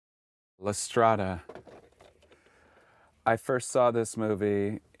STRADA. I first saw this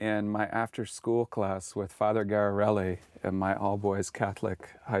movie in my after-school class with Father Gararelli in my all-boys Catholic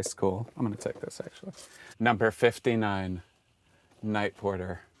high school. I'm going to take this, actually. Number 59, Night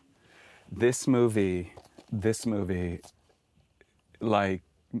Porter. This movie, like,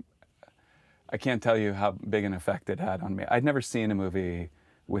 I can't tell you how big an effect it had on me. I'd never seen a movie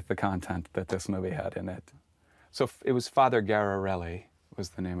with the content that this movie had in it. So it was Father Gararelli was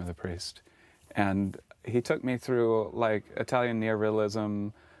the name of the priest. And he took me through like Italian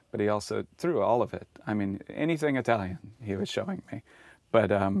neorealism, but he also through all of it. I mean, anything Italian he was showing me.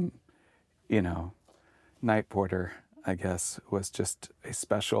 But, you know, Night Porter, I guess, was just a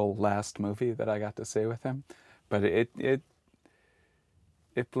special last movie that I got to see with him. But it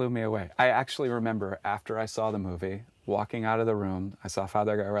blew me away. I actually remember after I saw the movie, walking out of the room, I saw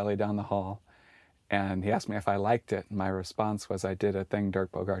Father Gararelli down the hall, and he asked me if I liked it. And my response was, I did a thing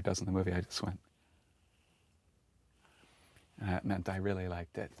Dirk Bogarde does in the movie. I just went. And that meant I really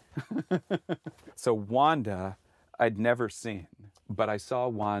liked it. So WANDA, I'd never seen, but I saw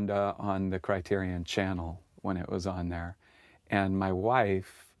WANDA on the Criterion channel when it was on there. And my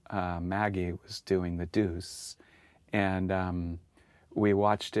wife, Maggie, was doing The Deuce. And we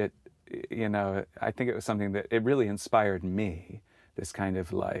watched it, you know, I think it was something that it really inspired me. This kind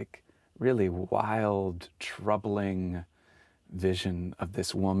of like really wild, troubling vision of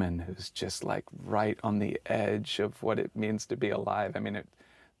this woman who's just like right on the edge of what it means to be alive. I mean,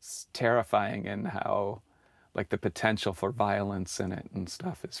 it's terrifying in how like the potential for violence in it and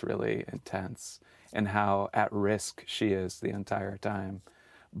stuff is really intense, and how at risk she is the entire time.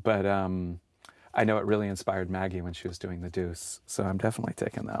 But I know it really inspired Maggie when she was doing The Deuce, so I'm definitely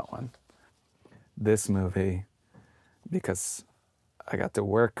taking that one. This movie, because I got to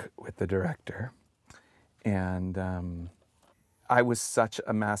work with the director, and I was such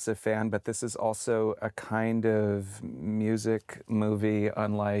a massive fan, but this is also a kind of music movie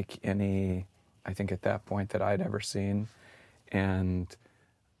unlike any, I think at that point, that I'd ever seen. And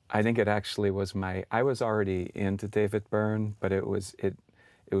I think it actually was I was already into David Byrne, but it was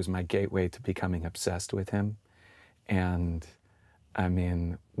my gateway to becoming obsessed with him. And I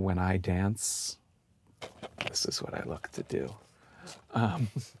mean, when I dance, this is what I look to do.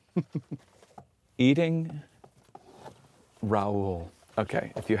 Eating RAOUL.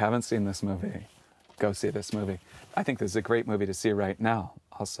 Okay, if you haven't seen this movie, go see this movie. I think this is a great movie to see right now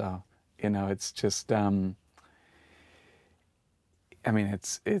also. You know, it's just, I mean,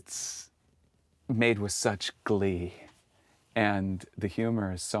 it's made with such glee. And the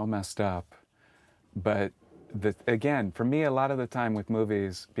humor is so messed up. But again, for me, a lot of the time with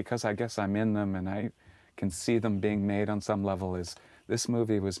movies, because I guess I'm in them and I can see them being made on some level, is this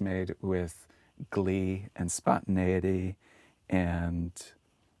movie was made with glee and spontaneity and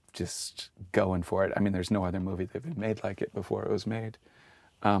just going for it. I mean, there's no other movie that had been made like it before it was made.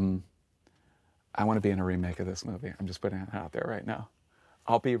 I want to be in a remake of this movie. I'm just putting it out there right now.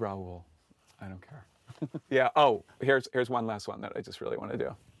 I'll be RAOUL. I don't care. Yeah, oh, here's one last one that I just really want to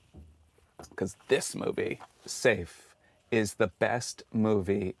do. Because this movie, Safe, is the best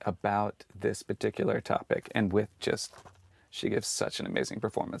movie about this particular topic. And with just, she gives such an amazing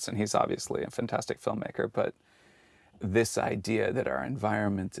performance. And he's obviously a fantastic filmmaker. But this idea that our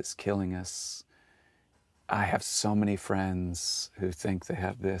environment is killing us. I have so many friends who think they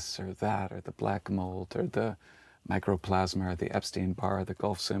have this or that, or the black mold, or the mycoplasma, or the Epstein-Barr, or the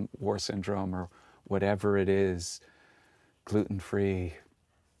Gulf War syndrome, or whatever it is, gluten-free,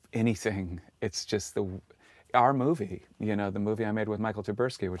 anything. It's just our movie, you know, the movie I made with Michael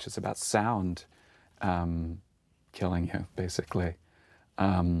Taberski, which is about sound killing you, basically.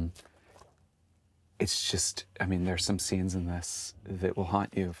 It's just, I mean, there's some scenes in this that will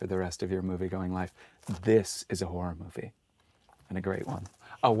haunt you for the rest of your movie-going life. This is a horror movie, and a great one.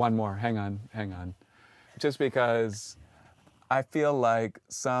 Oh, one more, hang on. Just because I feel like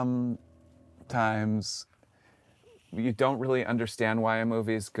sometimes you don't really understand why a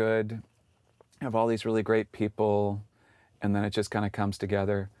movie is good. You have all these really great people, and then it just kind of comes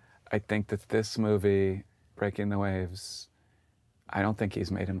together. I think that this movie, Breaking the Waves, I don't think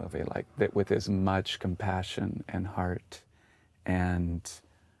he's made a movie like that with as much compassion and heart and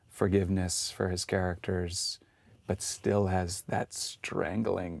forgiveness for his characters, but still has that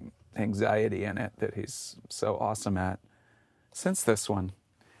strangling anxiety in it that he's so awesome at since this one.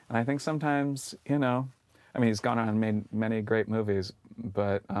 And I think sometimes, you know, I mean, he's gone on and made many great movies,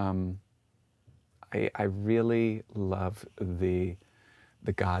 but I really love the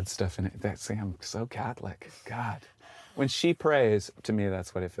God stuff in it. See, I'm so Catholic. God. When she prays, to me,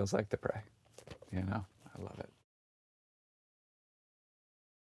 that's what it feels like to pray. You know, I love it.